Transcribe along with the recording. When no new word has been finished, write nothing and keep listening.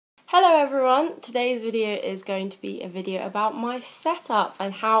Hello everyone, today's video is going to be a video about my setup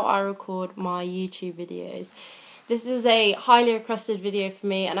and how I record my YouTube videos. This is a highly requested video for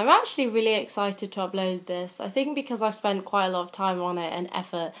me and I'm actually really excited to upload this. I think because I've spent quite a lot of time on it and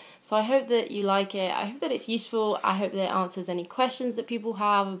effort, so I hope that you like it, I hope that it's useful, I hope that it answers any questions that people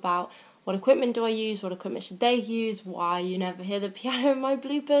have about what equipment do I use, what equipment should they use, why you never hear the piano in my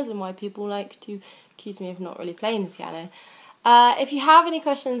bloopers and why people like to accuse me of not really playing the piano. If you have any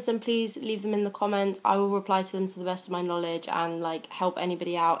questions, then please leave them in the comments. I will reply to them to the best of my knowledge and help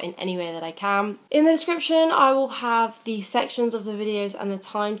anybody out in any way that I can. In the description I will have the sections of the videos and the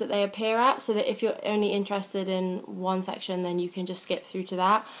times that they appear at, so that if you're only interested in one section then you can just skip through to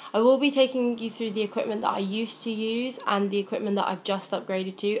that. I will be taking you through the equipment that I used to use and the equipment that I've just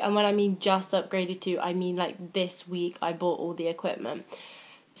upgraded to, and when I mean just upgraded to, I mean this week I bought all the equipment.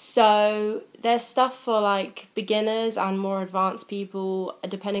 So there's stuff for beginners and more advanced people,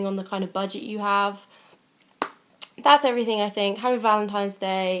 depending on the kind of budget you have. That's everything, I think. Happy Valentine's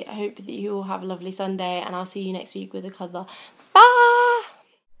Day. I hope that you all have a lovely Sunday, and I'll see you next week with a cuddler. Bye!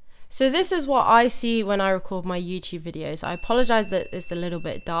 So this is what I see when I record my YouTube videos. I apologise that it's a little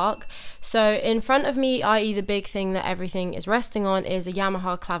bit dark. So in front of me, i.e. the big thing that everything is resting on, is a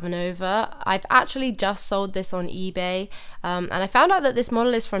Yamaha Clavinova. I've actually just sold this on eBay, and I found out that this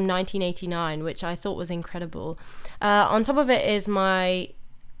model is from 1989, which I thought was incredible. On top of it is my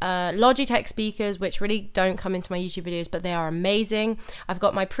Logitech speakers, which really don't come into my YouTube videos, but they are amazing. I've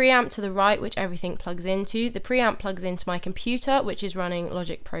got my preamp to the right, which everything plugs into. The preamp plugs into my computer, which is running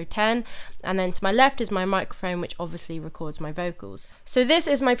Logic Pro 10, and then to my left is my microphone, which obviously records my vocals. So this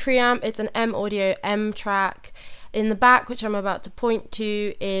is my preamp. It's an M Audio M track. In the back, which I'm about to point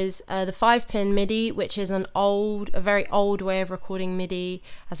to, is the 5-pin MIDI, which is a very old way of recording MIDI.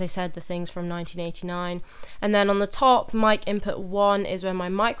 As I said, the thing's from 1989. And then on the top, mic input 1 is where my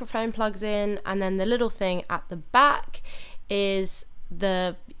microphone plugs in, and then the little thing at the back is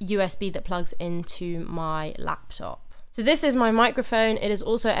the USB that plugs into my laptop. So this is my microphone. It is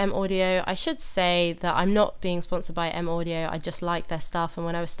also M Audio. I should say that I'm not being sponsored by M Audio. I just like their stuff, and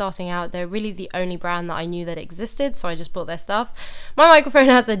when I was starting out, they're really the only brand that I knew that existed, so I just bought their stuff. My microphone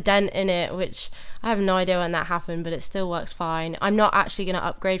has a dent in it, which I have no idea when that happened, but it still works fine. I'm not actually going to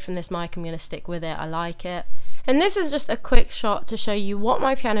upgrade from this mic. I'm going to stick with it. I like it. And this is just a quick shot to show you what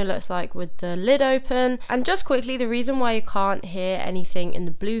my piano looks like with the lid open. And just quickly, the reason why you can't hear anything in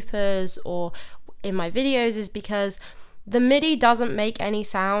the bloopers or in my videos is because the MIDI doesn't make any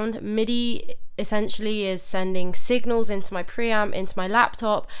sound. MIDI essentially is sending signals into my preamp, into my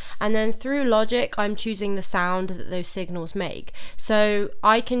laptop, and then through Logic I'm choosing the sound that those signals make. So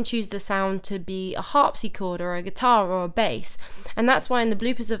I can choose the sound to be a harpsichord or a guitar or a bass, and that's why in the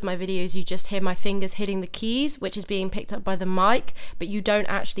bloopers of my videos you just hear my fingers hitting the keys, which is being picked up by the mic, but you don't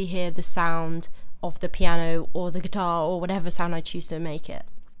actually hear the sound of the piano or the guitar or whatever sound I choose to make it.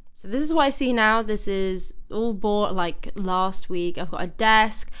 So this is what I see now. This is all bought last week. I've got a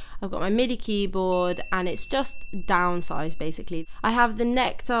desk, I've got my MIDI keyboard, and it's just downsized basically. I have the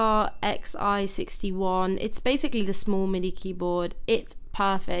Nectar XI61. It's basically the small MIDI keyboard. It's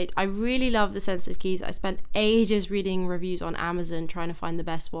perfect. I really love the sensitive keys. I spent ages reading reviews on Amazon trying to find the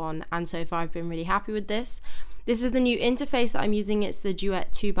best one, and so far I've been really happy with this. This is the new interface that I'm using. It's the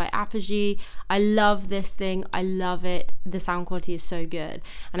Duet 2 by Apogee. I love this thing. I love it. The sound quality is so good.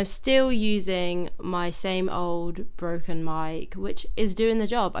 And I'm still using my same old broken mic, which is doing the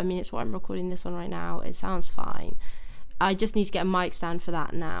job. I mean, it's what I'm recording this on right now. It sounds fine. I just need to get a mic stand for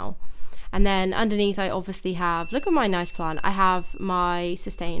that now. And then underneath I obviously have, look at my nice plant, I have my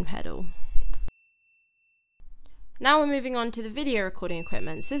sustain pedal. Now we're moving on to the video recording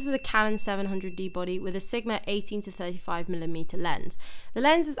equipment. So this is a Canon 700D body with a Sigma 18 to 35mm lens. The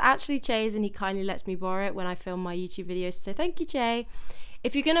lens is actually Jay's, and he kindly lets me borrow it when I film my YouTube videos, so thank you, Jay.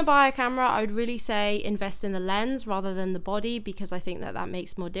 If you're going to buy a camera, I would really say invest in the lens rather than the body, because I think that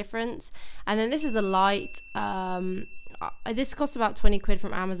makes more difference. And then this is a light. This costs about 20 quid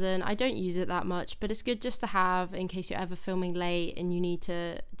from Amazon. I don't use it that much, but it's good just to have in case you're ever filming late and you need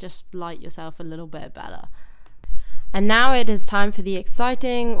to just light yourself a little bit better. And now it is time for the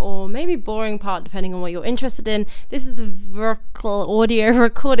exciting or maybe boring part, depending on what you're interested in. This is the virtual audio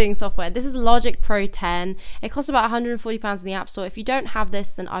recording software. This is Logic Pro 10. It costs about £140 in the App Store. If you don't have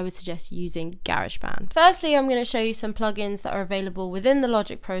this, then I would suggest using GarageBand. Firstly, I'm going to show you some plugins that are available within the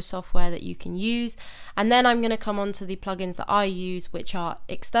Logic Pro software that you can use. And then I'm going to come on to the plugins that I use, which are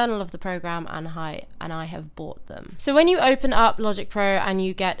external of the program, and I have bought them. So when you open up Logic Pro and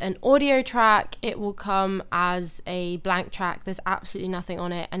you get an audio track, it will come as a blank track. There's absolutely nothing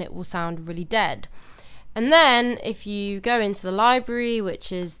on it and it will sound really dead. And then if you go into the library,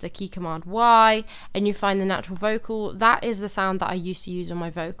 which is the key command Y, and you find the natural vocal, that is the sound that I used to use on my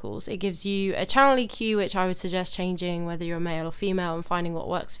vocals. It gives you a channel EQ, which I would suggest changing whether you're male or female and finding what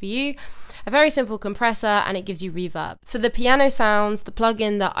works for you. A very simple compressor, and it gives you reverb. For the piano sounds, the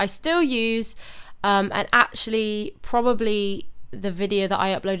plugin that I still use, and actually probably the video that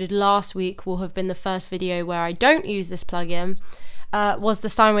I uploaded last week will have been the first video where I don't use this plugin, was the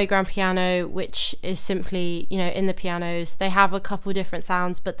Steinway Grand Piano, which is simply, you know, in the pianos. They have a couple different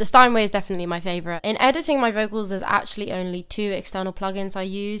sounds, but the Steinway is definitely my favorite. In editing my vocals, there's actually only 2 external plugins I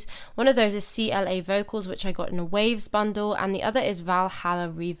use. One of those is CLA Vocals, which I got in a Waves bundle, and the other is Valhalla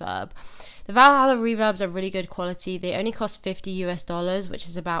Reverb. The Valhalla reverbs are really good quality. They only cost $50 US, which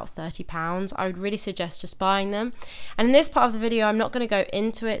is about £30. I would really suggest just buying them. And in this part of the video, I'm not going to go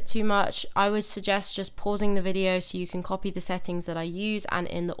into it too much. I would suggest just pausing the video so you can copy the settings that I use and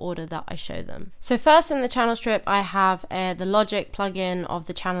in the order that I show them. So first in the channel strip, I have the Logic plugin of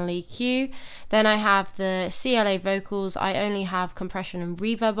the channel EQ. Then I have the CLA vocals. I only have compression and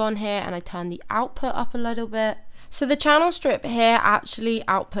reverb on here, and I turn the output up a little bit. So the channel strip here actually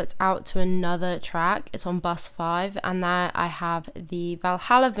outputs out to another track. It's on bus 5, and there I have the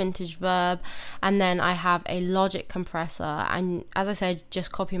Valhalla Vintage Verb, and then I have a Logic compressor, and as I said,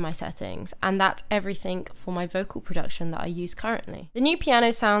 just copy my settings, and that's everything for my vocal production that I use currently. The new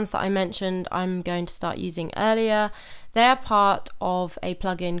piano sounds that I mentioned I'm going to start using earlier, they're part of a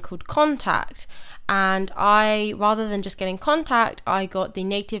plugin called Contact, and rather than just getting Contact, I got the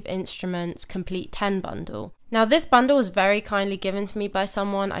Native Instruments Complete 10 bundle. Now this bundle was very kindly given to me by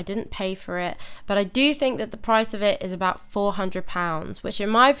someone. I didn't pay for it, but I do think that the price of it is about £400, which in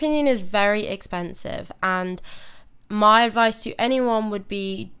my opinion is very expensive. And my advice to anyone would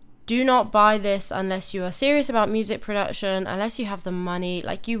be, do not buy this unless you are serious about music production, unless you have the money.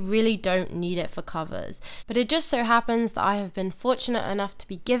 Like, you really don't need it for covers. But it just so happens that I have been fortunate enough to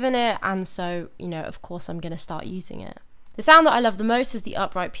be given it, and so, you know, of course I'm going to start using it. The sound that I love the most is the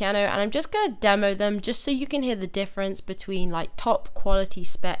upright piano, and I'm just going to demo them just so you can hear the difference between like top quality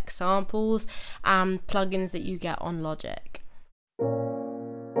spec samples and plugins that you get on Logic.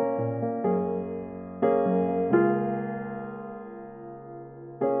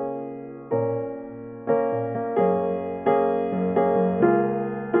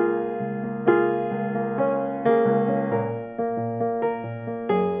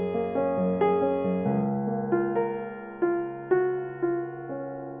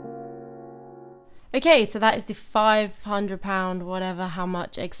 Okay, so that is the £500, whatever, how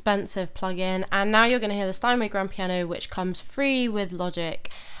much, expensive plugin, and now you're going to hear the Steinway Grand Piano, which comes free with Logic,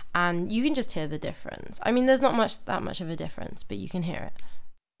 and you can just hear the difference. I mean, there's not that much of a difference, but you can hear it.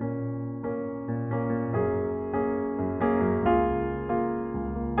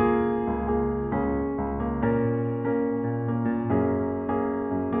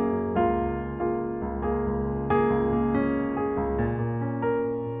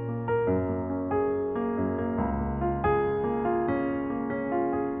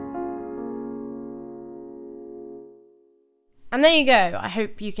 And there you go. I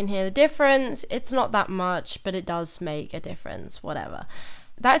hope you can hear the difference. It's not that much, but it does make a difference, whatever.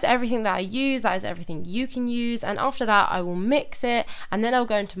 That is everything that I use, that is everything you can use, and after that I will mix it, and then I'll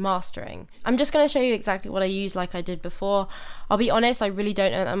go into mastering. I'm just going to show you exactly what I use like I did before. I'll be honest, I really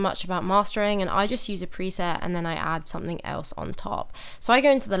don't know that much about mastering, and I just use a preset and then I add something else on top. So I go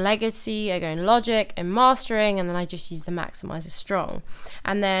into the legacy, I go in Logic and mastering, and then I just use the maximizer strong.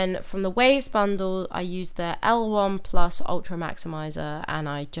 And then from the Waves bundle, I use the L1 plus Ultra Maximizer, and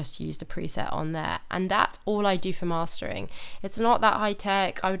I just use the preset on there. And that's all I do for mastering. It's not that high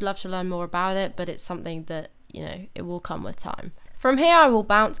tech. I would love to learn more about it, but it's something that, you know, it will come with time. From here, I will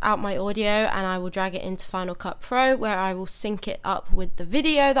bounce out my audio and I will drag it into Final Cut Pro, where I will sync it up with the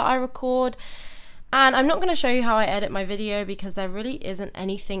video that I record. And I'm not going to show you how I edit my video because there really isn't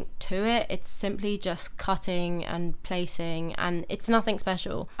anything to it. It's simply just cutting and placing, and it's nothing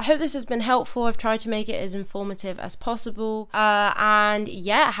special. I hope this has been helpful. I've tried to make it as informative as possible. And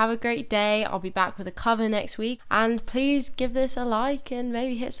yeah, have a great day. I'll be back with a cover next week. And please give this a like and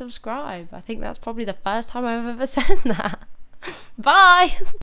maybe hit subscribe. I think that's probably the first time I've ever said that. Bye!